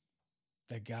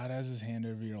that God has His hand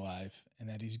over your life and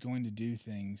that He's going to do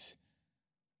things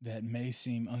that may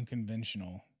seem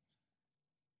unconventional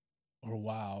or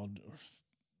wild or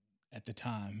at the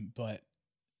time, but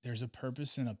there's a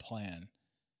purpose and a plan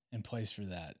in place for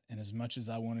that. And as much as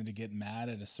I wanted to get mad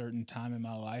at a certain time in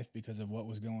my life because of what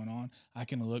was going on, I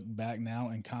can look back now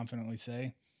and confidently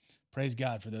say, praise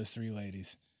God for those three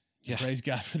ladies. Yeah. Praise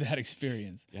God for that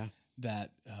experience. Yeah. That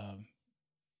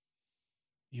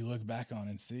you look back on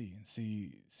and see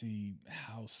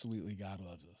how sweetly God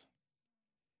loves us.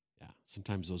 Yeah.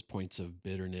 Sometimes those points of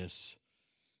bitterness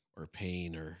or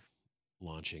pain are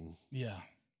launching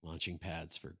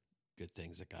pads for good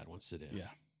things that God wants to do. Yeah.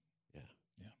 Yeah.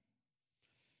 Yeah.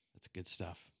 That's good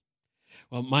stuff.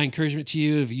 Well, my encouragement to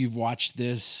you, if you've watched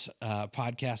this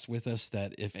podcast with us,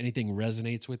 that if anything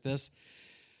resonates with this,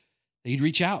 that you'd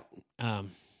reach out.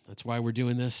 That's why we're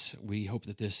doing this. We hope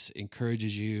that this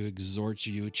encourages you, exhorts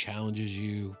you, challenges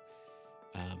you,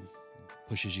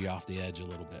 pushes you off the edge a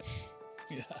little bit.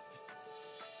 Yeah.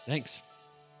 Thanks.